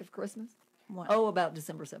I think of Christmas? What? Oh, about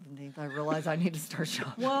December 17th, I realize I need to start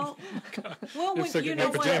shopping. Well, You're when, thinking you of know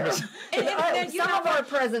my what? pajamas. And you Some know of our what?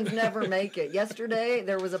 presents never make it. Yesterday,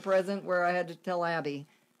 there was a present where I had to tell Abby,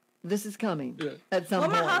 this is coming Yeah. at some Well,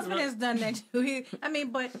 point. my husband has done that too.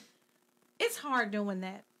 But it's hard doing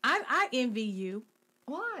that. I envy you.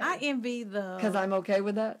 Why? I envy the. Because I'm okay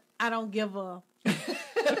with that? I don't give a.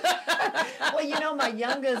 Well, you know, my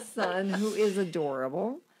youngest son, who is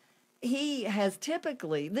adorable, he has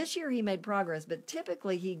typically, this year he made progress, but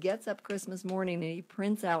typically he gets up Christmas morning and he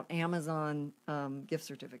prints out Amazon gift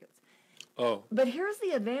certificates. Oh, But here's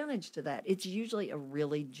the advantage to that. It's usually a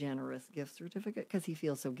really generous gift certificate because he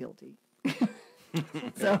feels so guilty.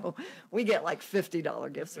 So we get like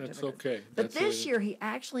 $50 gift certificates. that's okay. But That's this year he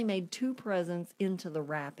actually made 2 presents into the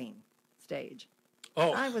wrapping stage.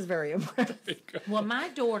 Oh, I was very impressed. Well, my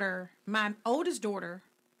oldest daughter,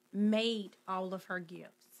 made all of her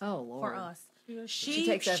gifts Oh, Lord. for us. She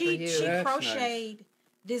takes that for you. She That's crocheted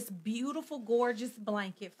this beautiful, gorgeous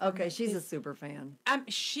blanket. For Okay, me. she's a super fan.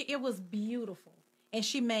 It was beautiful, and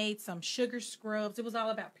she made some sugar scrubs. It was all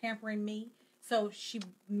about pampering me. So she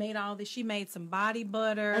made all this. She made some body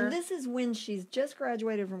butter. And this is when she's just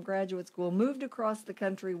graduated from graduate school, moved across the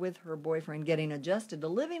country with her boyfriend, getting adjusted to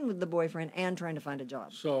living with the boyfriend and trying to find a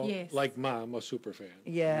job. so Yes. like Mom, a super fan.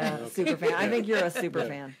 Yeah, Okay. super fan. I think you're a super Yeah.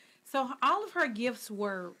 fan. So all of her gifts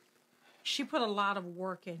were, she put a lot of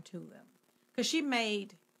work into them. Because she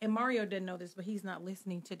made, and Mario didn't know this, but he's not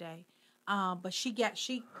listening today. But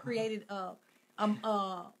she created a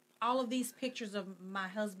all of these pictures of my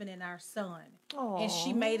husband and our son. Aww. And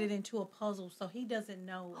she made it into a puzzle, so he doesn't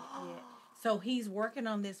know yet. So he's working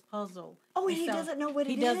on this puzzle. Oh, and he so doesn't know what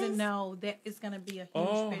it is? He doesn't know that it's going to be a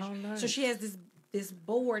huge picture. How nice. So she has this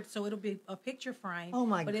board, so it'll be a picture frame. Oh,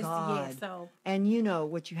 my but God. It's, so. And you know,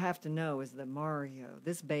 what you have to know is that Mario,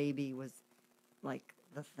 this baby was like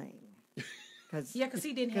the thing. Cause, Yeah, because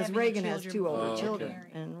he didn't have any Reagan has children 2 older before children,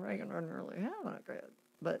 married. and Reagan wasn't really having a kid.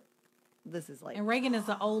 But this is like... And Reagan is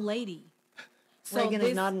an old lady. So Reagan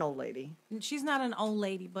is not an old lady. She's not an old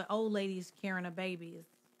lady, but old ladies carrying a baby is.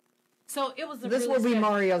 So it was. This will be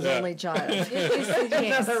Mario's only child. Yes.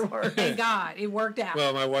 Thank God, it worked out.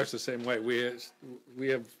 Well, my wife's the same way. We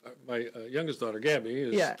have my youngest daughter, Gabby,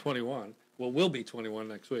 is 21. Well, will be 21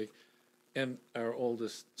 next week. And our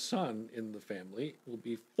oldest son in the family will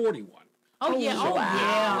be 41. Oh, yeah. Oh,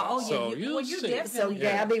 yeah. Oh, yeah. So Well, you definitely. So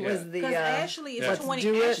Gabby was the... Because Ashley is 20.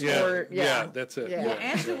 Do it, Ashley, or, yeah, that's it. Yeah,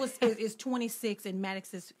 Ashley is 26 and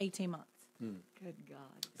Maddox is 18 months. Good God.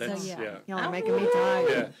 That's, So, yeah. Y'all are making me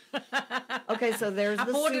tired. Yeah. Okay, so there's I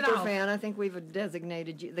the pulled it super off. fan. I think we've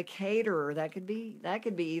designated you. The caterer, that could be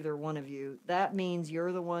either one of you. That means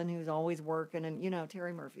you're the one who's always working, and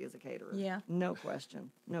Terry Murphy is a caterer. Yeah. No question.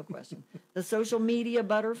 No question. The social media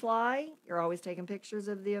butterfly, you're always taking pictures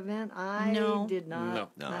of the event. I No. did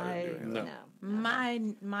not. No, I didn't do that.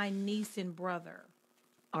 No. My niece and brother.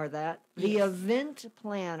 Are that the event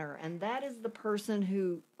planner, and that is the person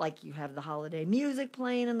who, like, you have the holiday music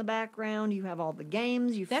playing in the background, you have all the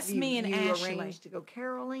games, That's me and Ashley. arrange to go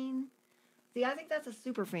caroling. See, I think that's a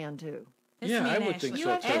super fan too. That's Yeah, me I and would Ashley. think You so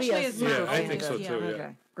have too. to be a Ashley is super Yeah, I fan. think so Yeah. too. Yeah.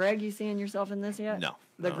 Okay, Greg, you seeing yourself in this yet? No.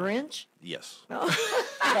 The no. Grinch. Yes. Again.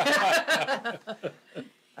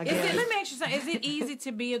 Let me ask you something. Is it easy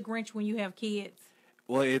to be a Grinch when you have kids?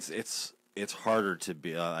 Well, it's harder to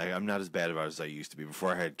be. I'm not as bad about it as I used to be.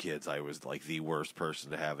 Before I had kids, I was like the worst person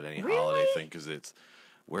to have at any holiday thing because it's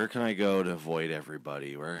where can I go to avoid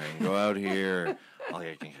everybody? Where I can go out here?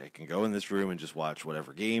 I can go in this room and just watch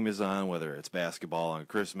whatever game is on, whether it's basketball on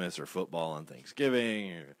Christmas or football on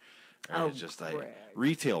Thanksgiving.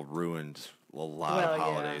 Retail ruined a lot of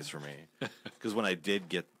holidays for me because when I did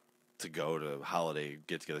get to go to holiday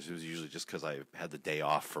get-togethers, it was usually just because I had the day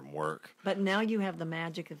off from work. But now you have the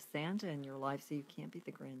magic of Santa in your life, so you can't be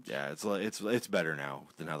the Grinch. Yeah, it's better now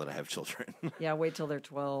that I have children. Yeah, wait till they're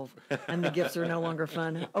 12 and the gifts are no longer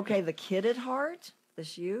fun. Okay, the kid at heart.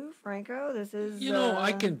 This you, Franco. This is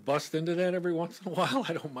I can bust into that every once in a while.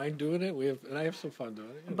 I don't mind doing it. I have some fun doing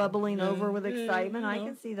it. bubbling over with excitement. I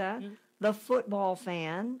can see that. The football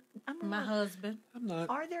fan. My husband. I'm not.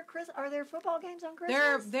 Are there football games on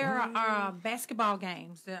Christmas? There are basketball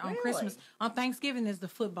games on Really? Christmas. On Thanksgiving is the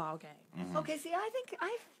football game. Okay, see, I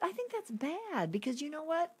think that's bad because you know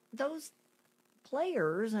what? Those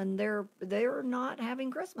players and they're not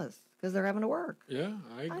having Christmas because they're having to work. Yeah,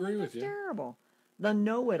 I agree think with that's you. terrible. The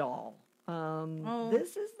know-it-all.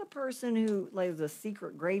 This is the person who lays a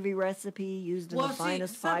secret gravy recipe used in the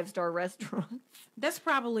finest five-star restaurants. That's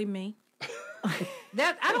probably me.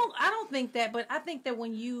 That I don't think that, but I think that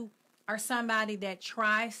when you are somebody that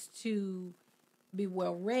tries to be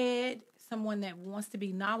well read, someone that wants to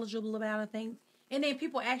be knowledgeable about a thing, and then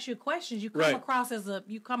people ask you questions, you come across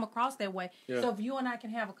that way. Yeah. So if you and I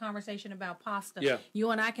can have a conversation about pasta, Yeah.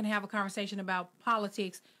 you and I can have a conversation about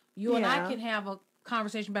politics, you and I can have a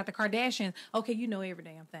conversation about the Kardashians. Okay, you know every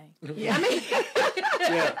damn thing. Yeah.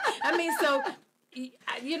 I mean, so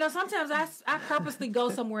sometimes I purposely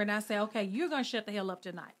go somewhere and I say, okay, you're going to shut the hell up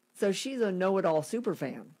tonight. So she's a know-it-all super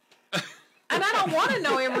fan. And I don't want to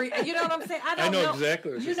know you know what I'm saying? I don't know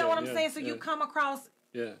exactly what you you're know what I'm saying. saying? So you come across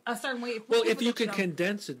a certain way. Well, if you can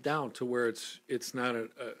condense it down to where it's not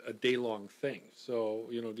a day-long thing. So,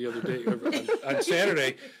 the other day, on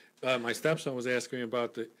Saturday, my stepson was asking me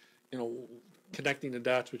about connecting the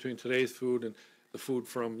dots between today's food and the food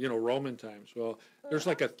from, Roman times. Well, there's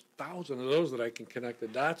like 1,000 of those that I can connect the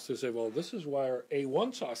dots to say, well, this is where our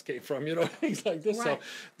A1 sauce came from, things like this. Right. So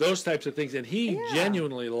those types of things. And he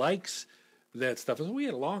genuinely likes that stuff. And we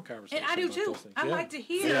had a long conversation. And I do about too. those things. I like to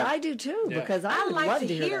hear. Yeah, I do too because I would like love to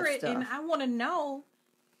to hear that it, stuff. and I want to know.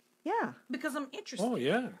 Yeah, because I'm interested. Oh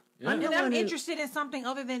yeah. And I'm interested in something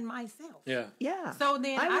other than myself. Yeah. Yeah. So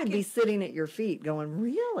then I would be sitting at your feet going,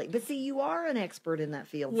 really? But see, you are an expert in that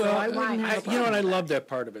field. Well, so I wouldn't have a and I love that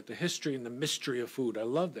part of it, the history and the mystery of food. I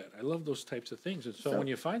love that. I love those types of things. And so when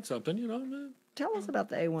you find something, Tell us about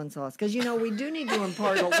the A1 sauce, because, we do need to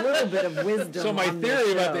impart a little bit of wisdom. So my on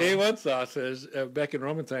theory this about the show. A1 sauce is, back in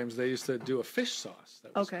Roman times, they used to do a fish sauce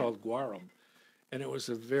that was called garum. and it was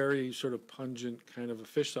a very sort of pungent kind of a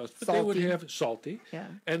fish sauce. But Salty. they would have salty. Yeah.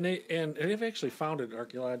 And they've actually found it in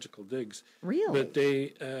archaeological digs. Really? But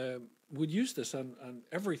they would use this on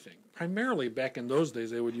everything. Primarily back in those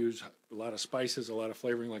days, they would use a lot of spices, a lot of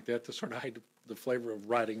flavoring like that to sort of hide the flavor of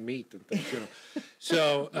rotting meat and things,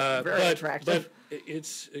 So, Very attractive. But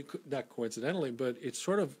it's not coincidentally, but it's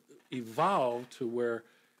sort of evolved to where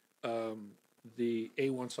the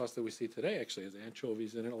A1 sauce that we see today actually has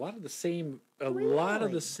anchovies in it. A lot of the same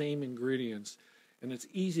ingredients, and it's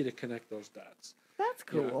easy to connect those dots. That's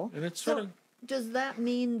cool. And it's So, sort of. does that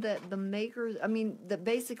mean that the makers, that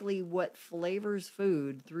basically what flavors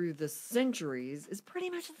food through the centuries is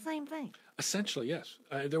pretty much the same thing? Essentially, yes.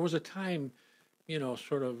 There was a time,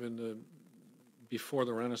 sort of before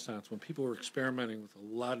the Renaissance, when people were experimenting with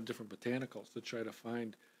a lot of different botanicals to try to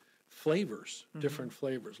find flavors, different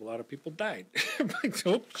flavors. A lot of people died.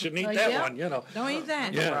 Shouldn't eat that one, Don't eat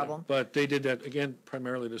that. Yeah, No problem. but they did that, again,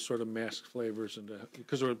 primarily to sort of mask flavors and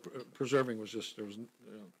because preserving was just, there was.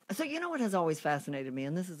 So you know what has always fascinated me,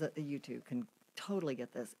 and this is you two can totally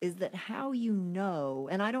get this, is that how you know,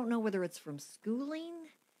 and I don't know whether it's from schooling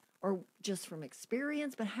or just from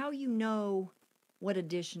experience, but how you know what a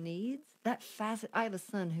dish needs. I have a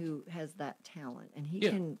son who has that talent, and he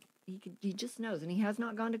just knows, and he has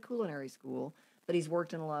not gone to culinary school, but he's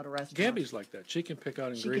worked in a lot of restaurants. Gabby's like that. She can pick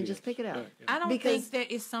out ingredients. She can just pick it out. Yeah. I don't think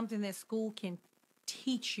that is something that school can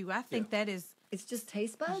teach you. I think that is. It's just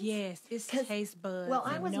taste buds? Yes, it's taste buds. Well,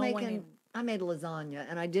 I made lasagna,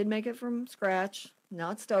 and I did make it from scratch,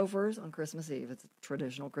 not Stouffer's, on Christmas Eve. It's a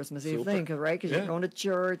traditional Christmas Eve thing, right? Because you're going to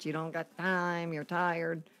church, you don't got time, you're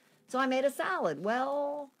tired. So I made a salad.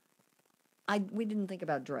 Well, we didn't think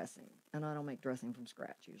about dressing, and I don't make dressing from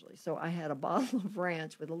scratch usually. So I had a bottle of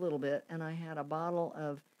ranch with a little bit, and I had a bottle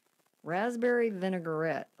of raspberry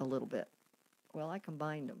vinaigrette a little bit. Well, I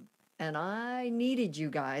combined them. And I needed you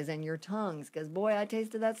guys and your tongues, because, boy, I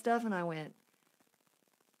tasted that stuff, and I went,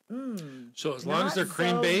 So as long as they're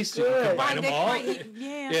cream-based, you can combine them all.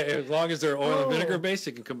 Yeah, as long as they're oil and vinegar-based,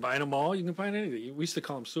 you can combine them all. You can combine anything. We used to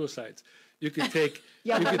call them suicides. You could take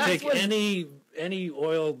any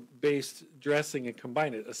oil-based dressing and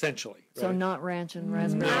combine it, essentially. Right? So not ranch and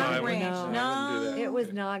raspberry? No, it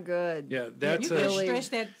was not good. Yeah, that's you could stretch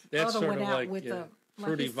that other sort one of out like, with the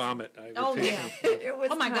fruity vomit. It was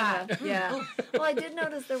my God. Yeah. Well, I did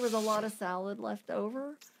notice there was a lot of salad left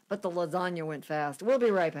over, but the lasagna went fast. We'll be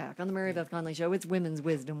right back on the MerryBeth Conley Show. It's Women's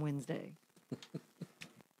Wisdom Wednesday.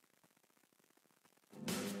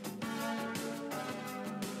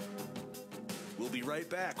 We'll be right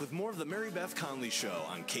back with more of the Marybeth Conley Show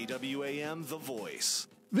on KWAM The Voice.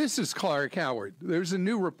 This is Clark Howard. There's a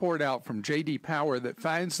new report out from J.D. Power that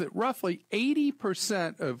finds that roughly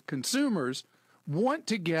 80% of consumers want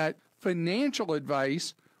to get financial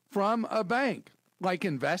advice from a bank. Like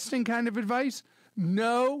investing kind of advice?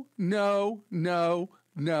 No, no, no,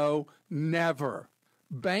 no, never.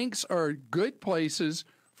 Banks are good places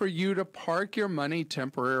for you to park your money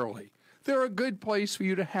temporarily. They're a good place for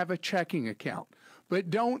you to have a checking account. But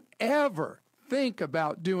don't ever think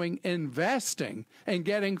about doing investing and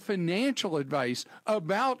getting financial advice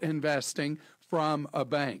about investing from a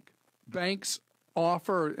bank. Banks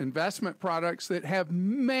offer investment products that have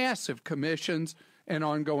massive commissions and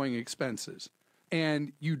ongoing expenses.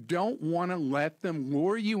 And you don't want to let them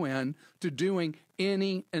lure you in to doing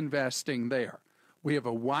any investing there. We have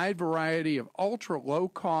a wide variety of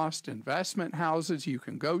ultra-low-cost investment houses you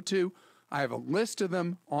can go to. I have a list of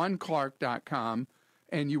them on Clark.com.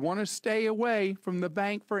 And you want to stay away from the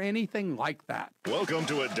bank for anything like that. Welcome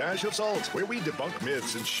to A Dash of Salt, where we debunk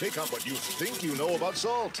myths and shake up what you think you know about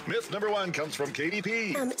salt. Myth number 1 comes from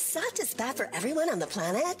KDP. Salt is bad for everyone on the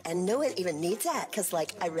planet, and no one even needs that, because,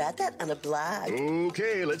 I read that on a blog.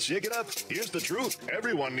 Okay, let's shake it up. Here's the truth.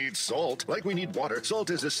 Everyone needs salt. Like we need water, salt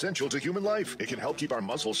is essential to human life. It can help keep our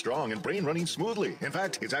muscles strong and brain running smoothly. In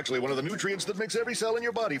fact, it's actually one of the nutrients that makes every cell in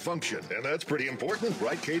your body function. And that's pretty important,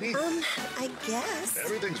 right, Katie? I guess.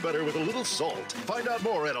 Everything's better with a little salt. Find out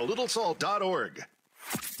more at alittlesalt.org.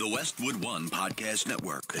 The Westwood One Podcast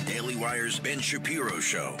Network, The Daily Wire's Ben Shapiro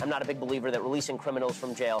Show. I'm not a big believer that releasing criminals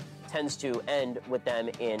from jail tends to end with them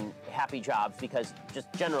in happy jobs because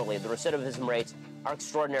just generally the recidivism rates are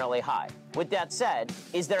extraordinarily high. With that said,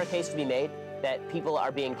 is there a case to be made that people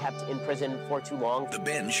are being kept in prison for too long? The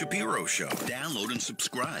Ben Shapiro Show. Download and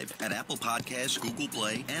subscribe at Apple Podcasts, Google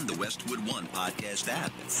Play, and the Westwood One Podcast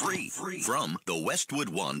app. Free from the Westwood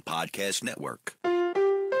One Podcast Network.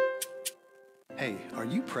 Hey, are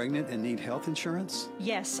you pregnant and need health insurance?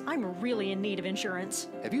 Yes, I'm really in need of insurance.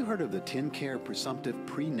 Have you heard of the TennCare Presumptive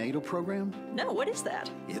Prenatal Program? No, what is that?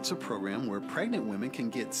 It's a program where pregnant women can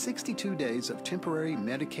get 62 days of temporary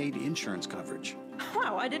Medicaid insurance coverage.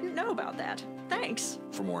 Wow, I didn't know about that. Thanks.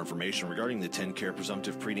 For more information regarding the TennCare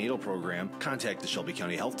Presumptive Prenatal Program, contact the Shelby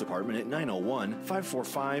County Health Department at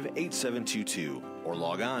 901-545-8722 or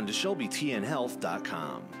log on to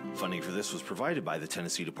shelbytnhealth.com. Funding for this was provided by the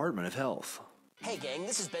Tennessee Department of Health. Hey gang,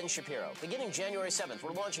 this is Ben Shapiro. Beginning January 7th,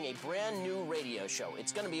 we're launching a brand new radio show.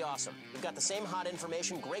 It's going to be awesome. We've got the same hot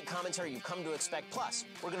information, great commentary you've come to expect. Plus,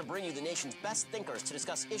 we're going to bring you the nation's best thinkers to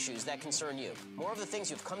discuss issues that concern you. More of the things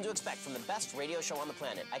you've come to expect from the best radio show on the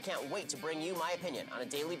planet. I can't wait to bring you my opinion on a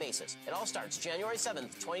daily basis. It all starts January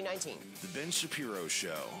 7th, 2019. The Ben Shapiro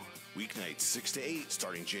Show. Weeknights 6 to 8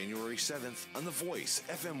 starting January 7th on The Voice,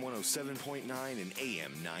 FM 107.9 and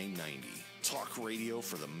AM 990. Talk radio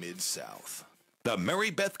for the Mid-South. The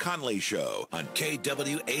MerryBeth Conley Show on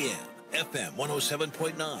KWAM, FM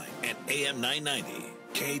 107.9 and AM 990.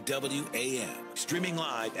 KWAM. Streaming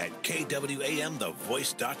live at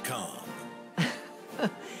KWAMTheVoice.com.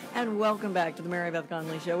 And welcome back to the MerryBeth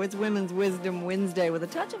Conley Show. It's Women's Wisdom Wednesday with a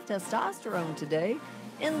touch of testosterone today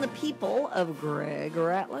in the people of Greg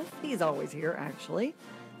Ratliff. He's always here, actually.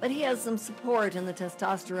 But he has some support in the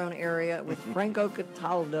testosterone area with Franco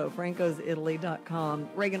Cataldo, francositaly.com.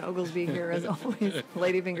 Reagan Oglesby here, as always,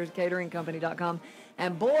 ladyfingerscateringcompany.com.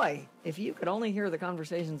 And boy, if you could only hear the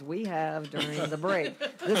conversations we have during the break.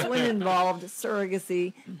 This one involved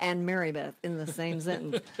surrogacy and MerryBeth in the same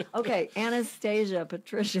sentence. Okay, Anastasia,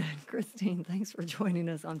 Patricia, and Christine, thanks for joining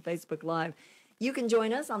us on Facebook Live. You can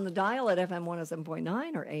join us on the dial at FM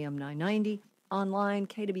 107.9 or AM 990. Online,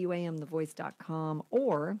 KWAMTheVoice.com,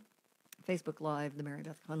 or Facebook Live, the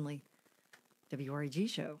MerryBeth Conley WREG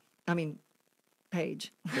show.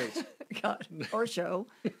 Page. God, or show.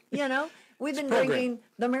 You know, we've been drinking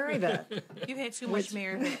the MerryBeth. You've had too much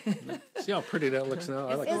MerryBeth. See how pretty that looks now?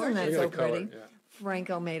 I like Isn't that so pretty? Yeah.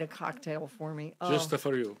 Franco made a cocktail for me. Just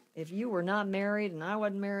for you. If you were not married and I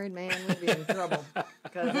wasn't married, man, we'd be in trouble.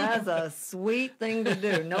 Because that's a sweet thing to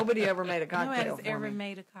do. Nobody ever made a cocktail for me. Ever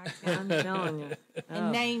made a cocktail. I'm telling you.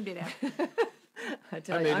 And named it after.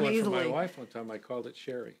 I made one easily... for my wife one time. I called it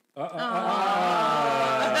Sherry.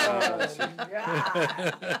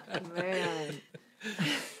 Man.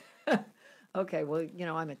 Okay, well, you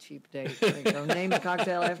know, I'm a cheap date. Franco. Name a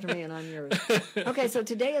cocktail after me and I'm yours. Okay, so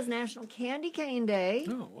today is National Candy Cane Day.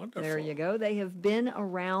 Oh, wonderful. There you go. They have been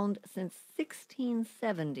around since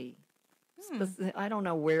 1670. I don't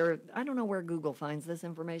know where Google finds this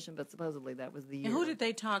information, but supposedly that was the year. And who did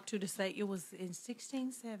they talk to say it was in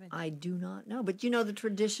 1670? I do not know, but you know the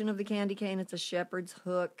tradition of the candy cane. It's a shepherd's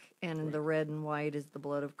hook, and the red and white is the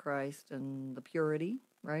blood of Christ and the purity,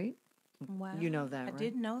 right? Wow. You know that, right? I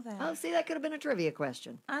didn't know that. Oh, see, that could have been a trivia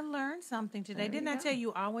question. I learned something today. Didn't I tell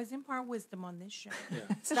you always impart wisdom on this show? Yeah.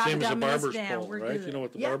 Stop Same as a dumbing us barber's down. pole, We're right? good. You know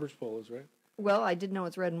what the barber's pole is, right? Well, I did know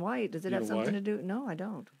it's red and white. Does it You have know something why? to do? No, I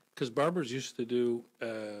don't. Because barbers used to do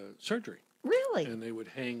surgery. Really? And they would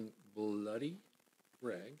hang bloody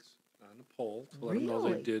rags on a pole to let them know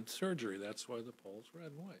they Really? did surgery. That's why the pole's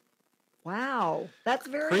red and white. Wow, that's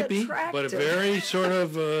very Creepy, attractive. but a very sort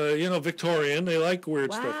of, Victorian. They like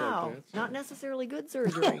weird stuff Wow, like that. so. not necessarily good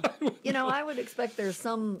surgery. You know, I would expect there's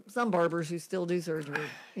some barbers who still do surgery,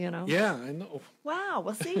 you know? Yeah, I know. Wow,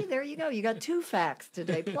 well, see, there you go. You got 2 facts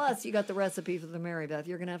today. Plus, you got the recipe for the MerryBeth.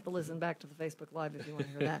 You're going to have to listen back to the Facebook Live if you want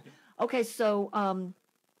to hear that. Okay, so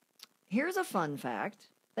here's a fun fact.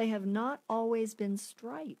 They have not always been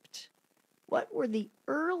striped. What were the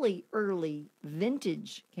early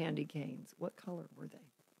vintage candy canes? What color were they?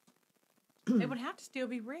 They would have to still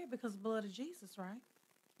be red because of the blood of Jesus, right?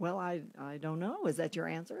 Well, I don't know. Is that your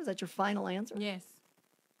answer? Is that your final answer? Yes.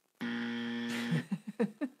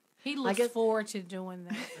 He looks forward to doing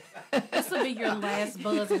that. This will be your last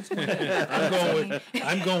buzz in 2018.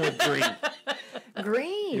 I'm going with green.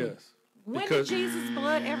 Green? Yes. When did Jesus'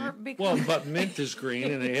 blood ever become? Well, but mint is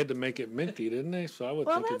green, and they had to make it minty, didn't they? So I would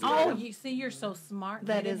think it'd be Oh, red. you see, you're so smart.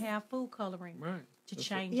 That They didn't is- have food coloring to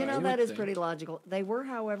change You it. know, that is pretty logical. They were,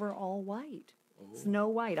 however, all white. Snow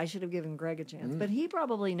White. I should have given Greg a chance. But he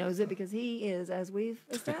probably knows it because he is, as we've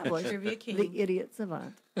established, Trivia king. the idiot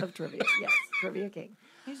savant of trivia. Yes, trivia king.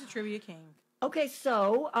 He's a trivia king. Okay,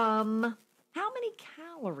 so how many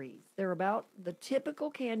calories? The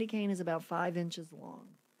typical candy cane is about 5 inches long.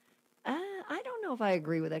 I don't know if I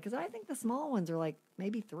agree with that because I think the small ones are like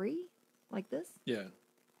maybe 3, like this. Yeah.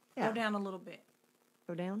 Go down a little bit.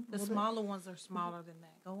 Go down? The smaller ones are smaller than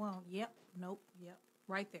that. Go on. Yep. Nope. Yep.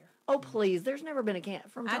 right there. Oh, please. There's never been a can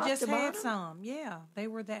from top I just to had bottom? some. Yeah, they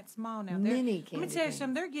were that small now. Mini Let me candy tell you canes.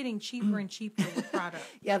 something. They're getting cheaper and cheaper with product.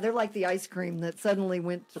 Yeah, they're like the ice cream that suddenly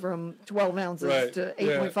went from 12 ounces Right. to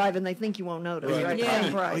 8.5, and they think you won't notice. Right? Same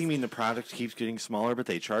Oh, price. you mean the product keeps getting smaller, but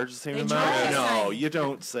they charge the same They amount? charge the No, same. you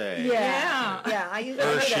don't say. Yeah. I used to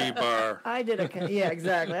Hershey bar. I did yeah,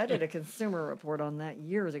 exactly. I did a consumer report on that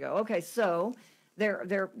years ago. Okay, so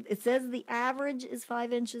it says the average is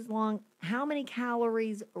 5 inches long. How many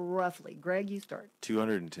calories roughly? Greg, you start.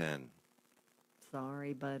 210.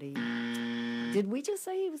 Sorry, buddy. Did we just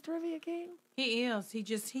say he was Trivia King? He is. He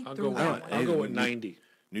I'll threw go that with, one. I'll go with 90.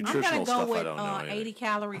 I'm gonna go with 80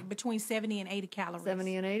 calories, between 70 and 80 calories.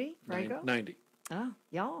 70 and 80, Franco? 90. Oh,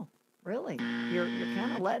 y'all, really? You're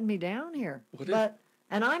kind of letting me down here. What is-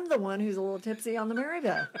 And I'm the one who's a little tipsy on the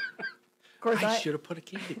MerryBeth. Of course, I should have put a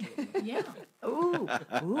candy cane. Yeah. Ooh,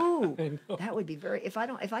 that would be very. If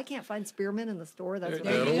I can't find spearmint in the store, that's what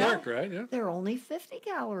That'll I do. work, right? Yeah. They're only 50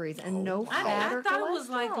 calories and no fat I or thought it was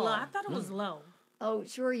like low. cholesterol. I thought it was low. Oh,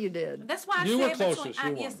 sure you did. That's why I You said were closest.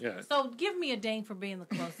 between. You yes. won, yeah. So give me a ding for being the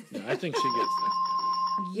closest. Yeah, I think she gets that.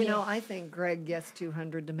 You know, I think Greg gets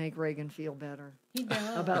 200 to make Reagan feel better. He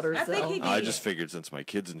does. About herself. I think he did. I just figured since my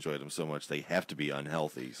kids enjoyed them so much, they have to be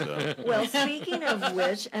unhealthy. So. Well, speaking of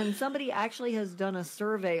which, and somebody actually has done a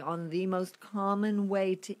survey on the most common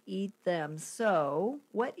way to eat them. So,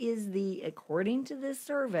 what is according to this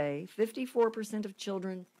survey, 54% of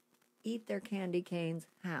children eat their candy canes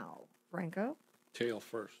how? Franco? Tail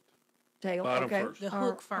first. Tail, Bottom okay. first. The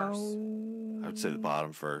hook first. I would say the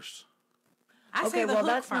bottom first. I say Okay, the well, hook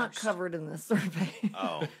that's first. not covered in this survey.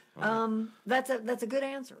 Oh. That's a good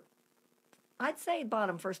answer. I'd say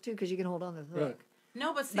bottom first too, because you can hold on to the hook. Right.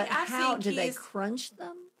 No, but see, But I've how seen do they kids. crunch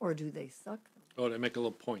them or do they suck them? Oh, they make a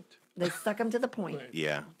little point. They suck them to the point.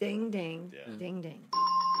 Yeah. Ding, ding, ding, ding.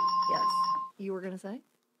 Yes. You were going to say?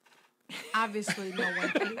 Obviously, no one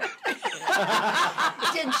can.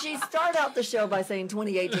 Did she start out the show by saying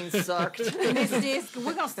 2018 sucked? We're going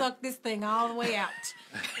to suck this thing all the way out.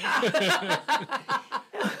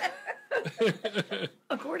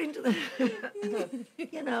 According to the,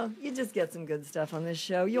 you just get some good stuff on this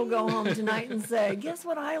show. You'll go home tonight and say, guess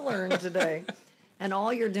what I learned today? And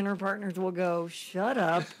all your dinner partners will go, shut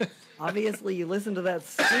up. Obviously, you listened to that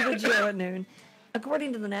stupid show at noon.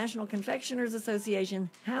 According to the National Confectioners Association,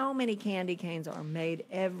 how many candy canes are made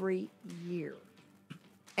every year?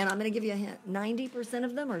 And I'm going to give you a hint. 90%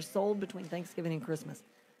 of them are sold between Thanksgiving and Christmas.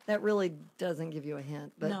 That really doesn't give you a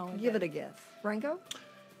hint, but No, give it a guess. Franco?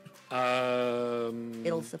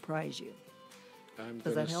 It'll surprise you. I'm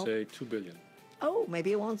Does going that to help? say 2 billion. Oh,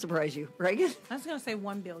 maybe it won't surprise you. Reagan? I was going to say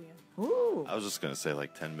 1 billion. Ooh. I was just going to say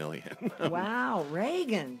like 10 million. Wow,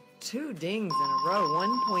 Reagan. 2 dings in a row.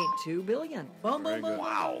 1.2 billion. Boom, boom, boom.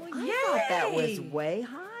 Wow. I thought that was way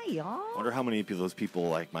high, y'all. I wonder how many of those people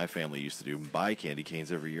like my family used to do buy candy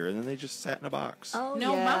canes every year and then they just sat in a box. Oh,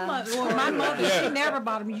 No, yeah. my mother, she never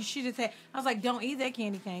bought them. You should have said, I was like, don't eat that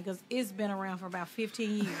candy cane because it's been around for about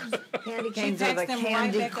 15 years. Candy She canes are the packed them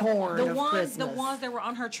candy back up. corn The of ones Christmas. that were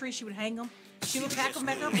on her tree, she would hang them. She would pack them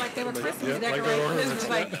back up like they were Christmas Yeah, like they decorations. were. It was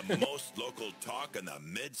like, The most local talk in the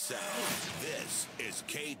Mid-South. This is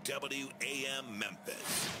KWAM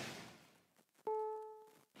Memphis.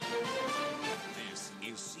 This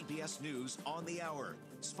is CBS News on the Hour,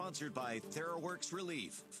 sponsored by TheraWorks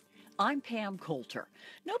Relief. I'm Pam Coulter.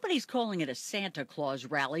 Nobody's calling it a Santa Claus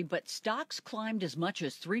rally, but stocks climbed as much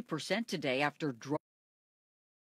as 3% today after